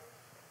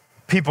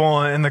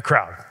people in the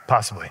crowd,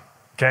 possibly,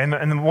 okay?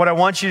 And what I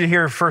want you to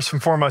hear first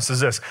and foremost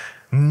is this.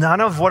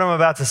 None of what I'm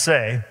about to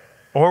say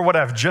or what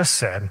I've just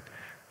said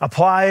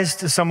applies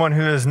to someone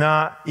who is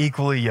not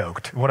equally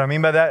yoked. What I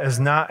mean by that is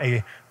not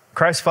a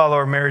Christ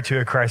follower married to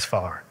a Christ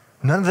follower.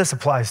 None of this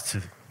applies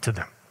to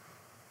them.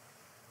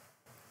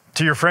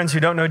 To your friends who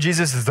don't know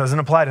Jesus, this doesn't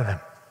apply to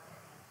them.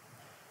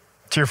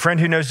 To your friend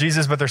who knows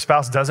Jesus but their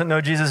spouse doesn't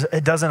know Jesus,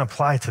 it doesn't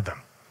apply to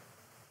them.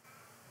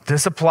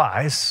 This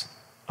applies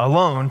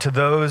alone to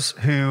those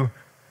who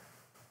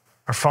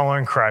are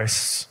following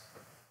Christ,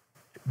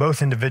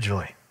 both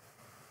individually.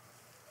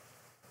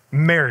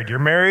 You're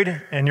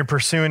married and you're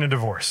pursuing a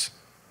divorce.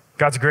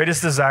 God's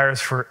greatest desire is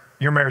for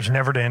your marriage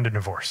never to end in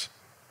divorce.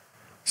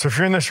 So if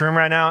you're in this room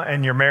right now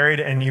and you're married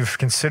and you've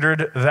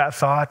considered that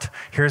thought,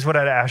 here's what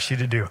I'd ask you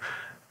to do.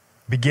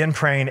 Begin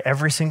praying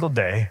every single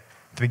day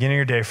at the beginning of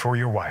your day for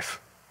your wife,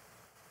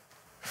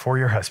 for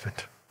your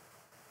husband,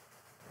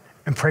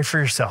 and pray for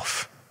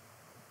yourself.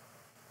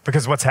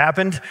 Because what's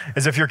happened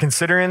is if you're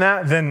considering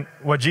that, then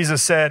what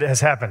Jesus said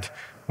has happened.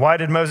 Why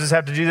did Moses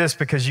have to do this?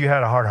 Because you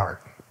had a hard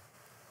heart.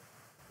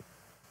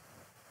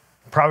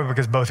 Probably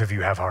because both of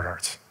you have hard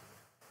hearts.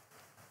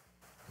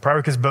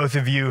 Probably because both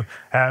of you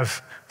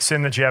have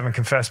sin that you haven't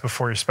confessed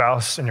before your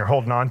spouse and you're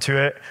holding on to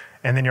it.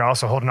 And then you're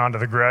also holding on to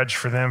the grudge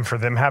for them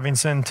having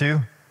sin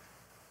too.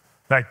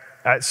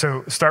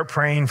 So start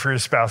praying for your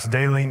spouse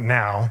daily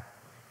now.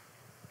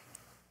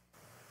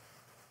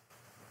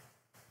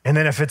 And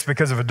then if it's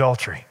because of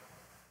adultery,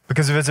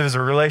 because if it's a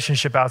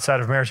relationship outside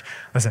of marriage,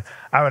 listen,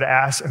 I would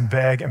ask and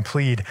beg and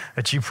plead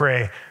that you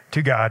pray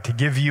to God to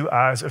give you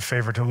eyes of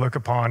favor to look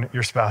upon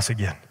your spouse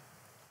again.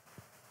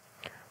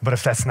 But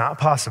if that's not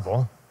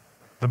possible,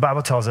 the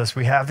Bible tells us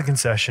we have the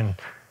concession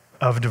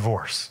of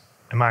divorce.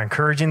 Am I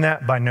encouraging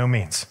that? By no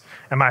means.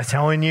 Am I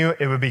telling you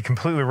it would be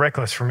completely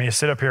reckless for me to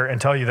sit up here and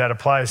tell you that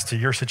applies to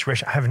your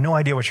situation? I have no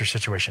idea what your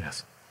situation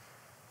is.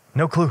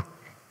 No clue.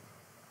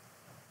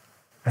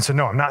 And so,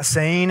 no, I'm not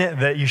saying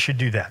that you should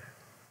do that.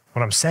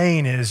 What I'm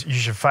saying is you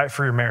should fight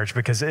for your marriage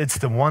because it's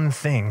the one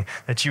thing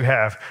that you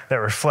have that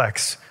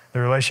reflects the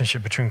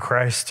relationship between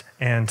Christ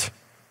and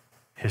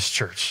his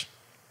church.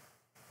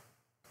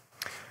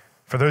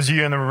 For those of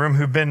you in the room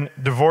who've been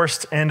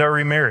divorced and are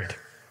remarried,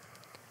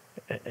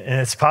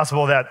 and it's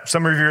possible that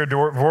some of you are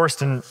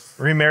divorced and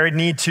remarried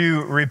need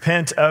to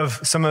repent of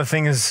some of the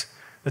things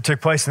that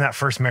took place in that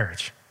first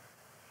marriage.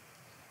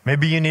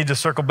 Maybe you need to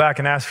circle back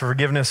and ask for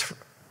forgiveness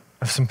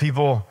of some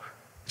people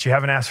that you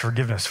haven't asked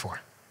forgiveness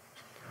for.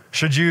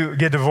 Should you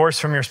get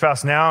divorced from your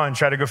spouse now and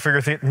try to go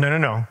figure things?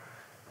 No.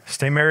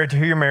 Stay married to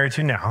who you're married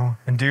to now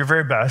and do your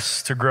very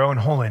best to grow in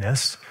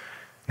holiness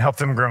and help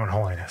them grow in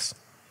holiness.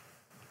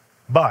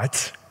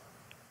 But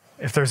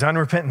if there's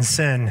unrepentant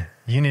sin,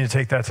 you need to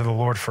take that to the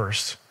Lord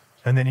first,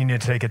 and then you need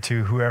to take it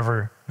to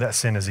whoever that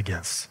sin is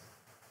against.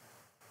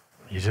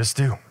 You just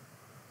do.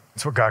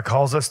 It's what God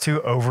calls us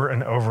to over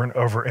and over and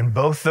over. In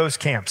both those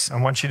camps, I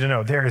want you to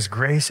know there is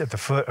grace at the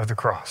foot of the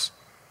cross.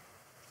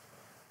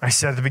 I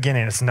said at the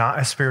beginning, it's not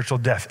a spiritual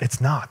death. It's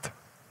not.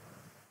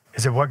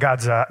 Is it what God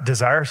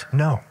desires?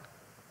 No.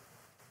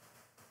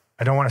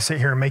 I don't want to sit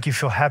here and make you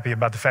feel happy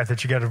about the fact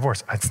that you got a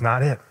divorce. That's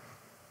not it.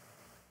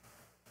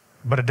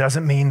 But it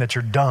doesn't mean that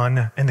you're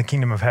done in the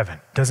kingdom of heaven.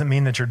 It doesn't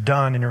mean that you're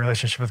done in your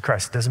relationship with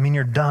Christ. It doesn't mean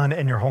you're done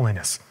in your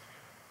holiness.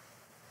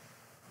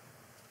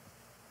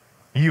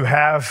 You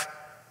have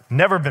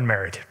never been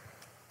married.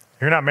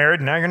 You're not married,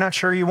 now you're not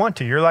sure you want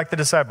to. You're like the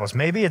disciples.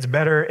 Maybe it's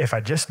better if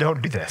I just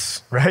don't do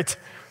this, right?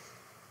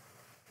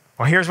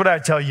 Well, here's what I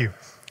tell you.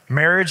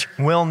 Marriage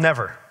will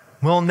never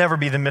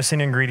be the missing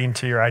ingredient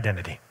to your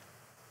identity.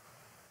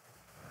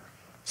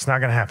 It's not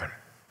going to happen.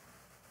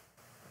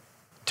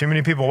 Too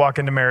many people walk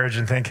into marriage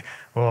and think,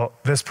 well,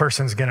 this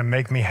person's going to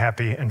make me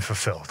happy and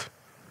fulfilled.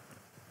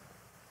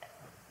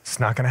 It's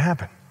not going to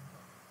happen.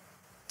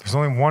 There's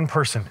only one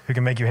person who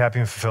can make you happy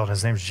and fulfilled, and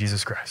his name is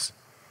Jesus Christ.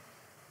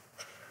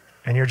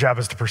 And your job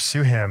is to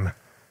pursue him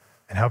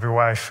and help your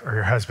wife or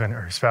your husband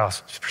or your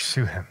spouse to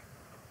pursue him.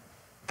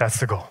 That's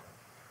the goal.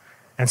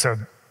 And so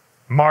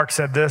Mark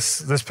said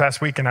this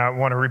past week, and I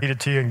want to repeat it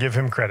to you and give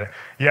him credit.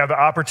 You have the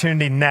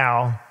opportunity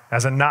now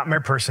as a not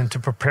married person to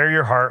prepare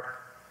your heart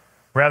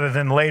rather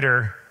than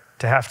later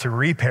to have to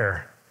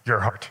repair your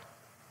heart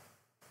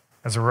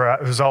as a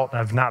result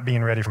of not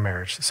being ready for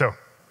marriage. So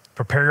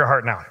prepare your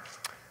heart now.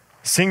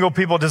 Single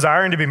people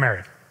desiring to be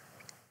married,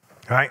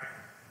 right?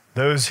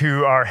 Those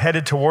who are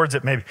headed towards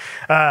it, maybe.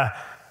 I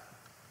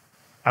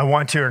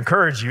want to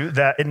encourage you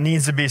that it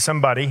needs to be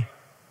somebody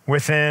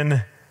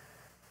within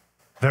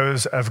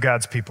those of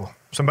God's people,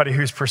 somebody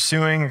who's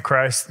pursuing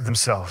Christ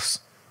themselves.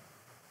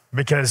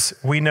 Because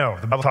we know,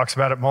 the Bible talks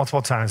about it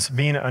multiple times,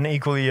 being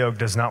unequally yoked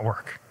does not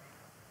work.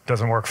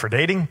 Doesn't work for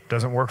dating,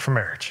 doesn't work for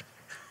marriage.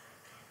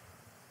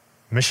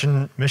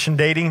 Mission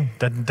dating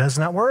does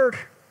not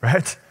work,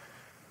 right?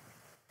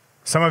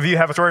 Some of you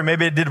have a story,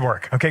 maybe it did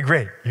work. Okay,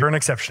 great. You're an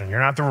exception. You're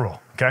not the rule,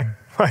 okay?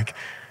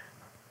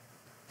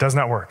 Does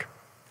not work.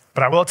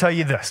 But I will tell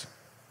you this.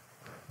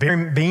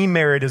 Being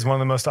married is one of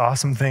the most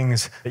awesome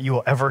things that you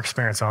will ever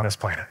experience on this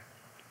planet.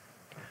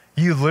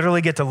 You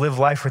literally get to live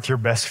life with your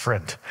best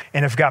friend.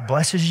 And if God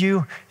blesses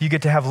you, you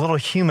get to have little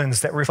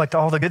humans that reflect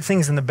all the good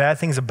things and the bad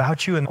things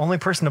about you, and the only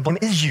person to blame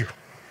is you.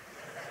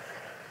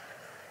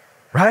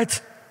 Right?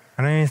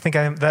 I don't even think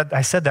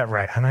I said that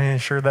right. I'm not even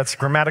sure that's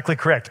grammatically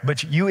correct,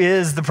 but you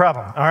is the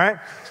problem, all right?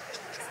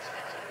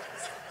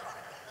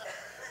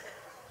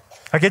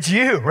 Like it's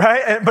you,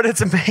 right? But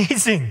it's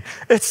amazing.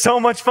 It's so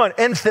much fun.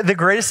 And the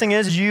greatest thing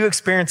is you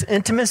experience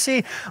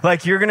intimacy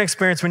like you're going to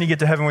experience when you get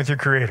to heaven with your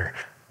Creator.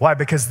 Why?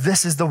 Because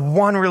this is the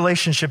one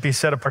relationship he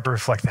set apart to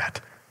reflect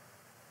that.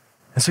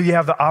 And so you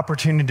have the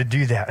opportunity to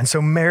do that. And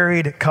so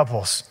married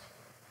couples,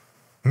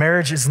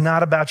 marriage is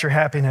not about your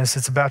happiness,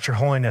 it's about your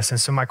holiness.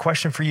 And so my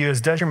question for you is,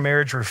 does your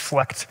marriage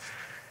reflect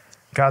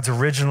God's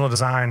original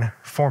design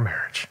for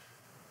marriage?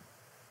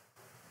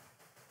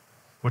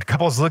 Would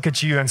couples look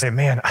at you and say,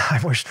 man, I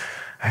wish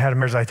I had a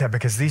marriage like that,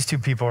 because these two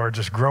people are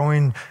just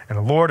growing in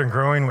the Lord and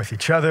growing with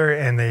each other,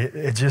 and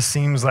it just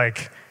seems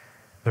like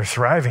they're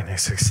thriving, they're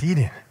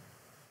succeeding.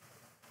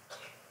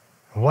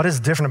 What is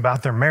different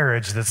about their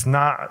marriage that's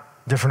not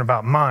different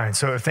about mine?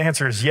 So if the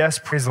answer is yes,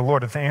 praise the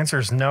Lord. If the answer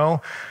is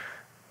no,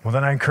 well,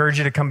 then I encourage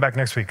you to come back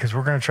next week, because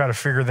we're going to try to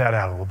figure that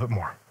out a little bit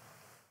more.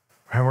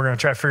 And we're going to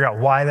try to figure out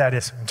why that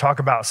is and talk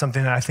about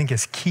something that I think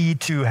is key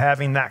to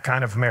having that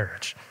kind of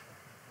marriage.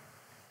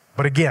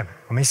 But again,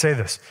 let me say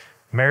this.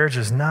 Marriage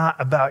is not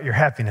about your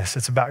happiness.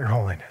 It's about your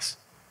holiness.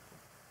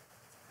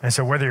 And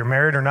so whether you're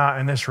married or not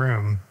in this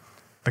room,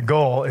 The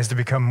goal is to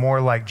become more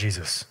like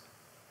Jesus.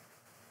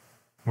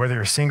 Whether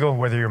you're single,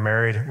 whether you're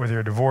married, whether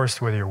you're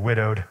divorced, whether you're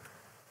widowed,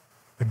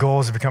 the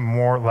goal is to become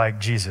more like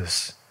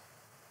Jesus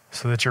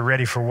so that you're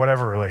ready for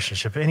whatever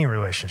relationship, any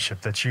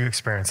relationship that you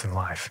experience in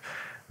life.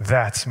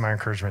 That's my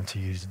encouragement to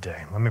you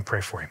today. Let me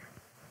pray for you.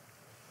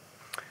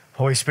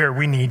 Holy Spirit,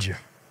 we need you.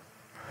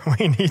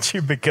 We need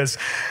you because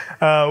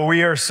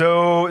we are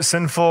so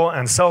sinful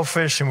and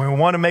selfish, and we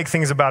want to make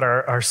things about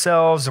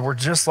ourselves. We're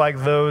just like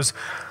those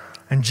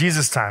in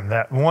Jesus' time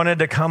that wanted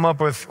to come up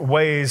with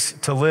ways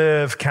to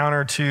live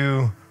counter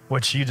to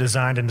what you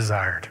designed and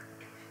desired.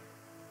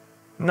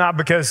 Not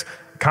because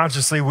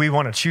consciously we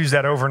want to choose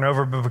that over and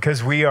over, but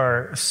because we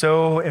are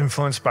so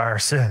influenced by our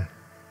sin.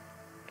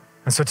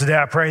 And so today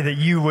I pray that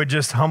you would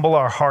just humble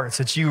our hearts,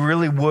 that you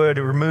really would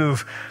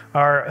remove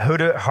our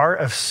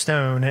heart of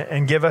stone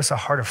and give us a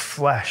heart of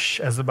flesh,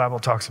 as the Bible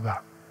talks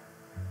about.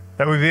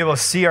 That we'd be able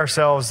to see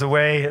ourselves the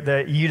way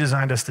that you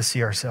designed us to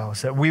see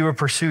ourselves, that we would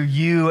pursue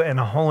you in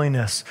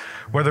holiness,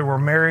 whether we're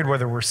married,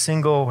 whether we're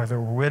single,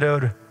 whether we're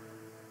widowed,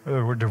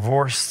 whether we're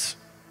divorced.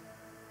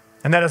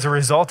 And that as a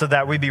result of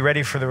that, we'd be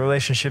ready for the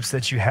relationships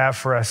that you have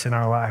for us in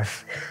our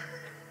life.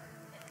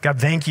 God,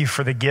 thank you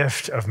for the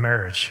gift of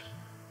marriage.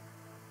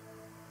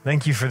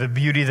 Thank you for the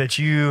beauty that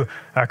you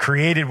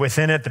created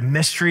within it, the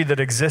mystery that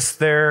exists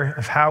there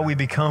of how we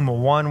become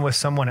one with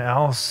someone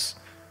else,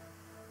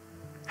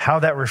 how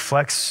that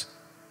reflects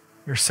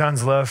your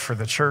son's love for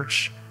the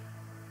church.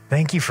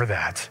 Thank you for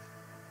that.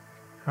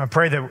 I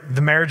pray that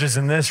the marriages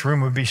in this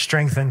room would be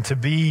strengthened to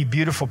be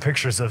beautiful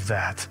pictures of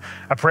that.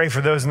 I pray for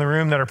those in the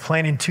room that are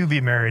planning to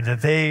be married,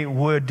 that they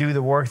would do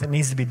the work that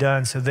needs to be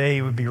done so they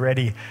would be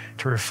ready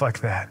to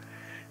reflect that.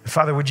 And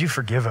Father, would you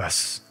forgive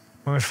us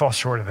when we fall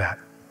short of that?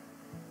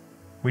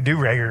 We do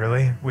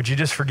regularly. Would you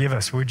just forgive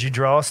us? Would you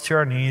draw us to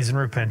our knees in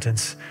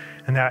repentance?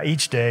 And that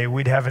each day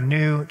we'd have a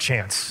new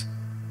chance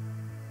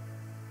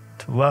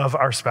to love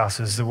our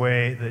spouses the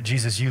way that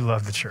Jesus, you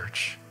love the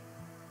church.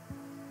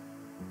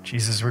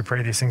 Jesus, we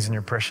pray these things in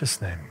your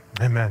precious name.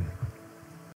 Amen.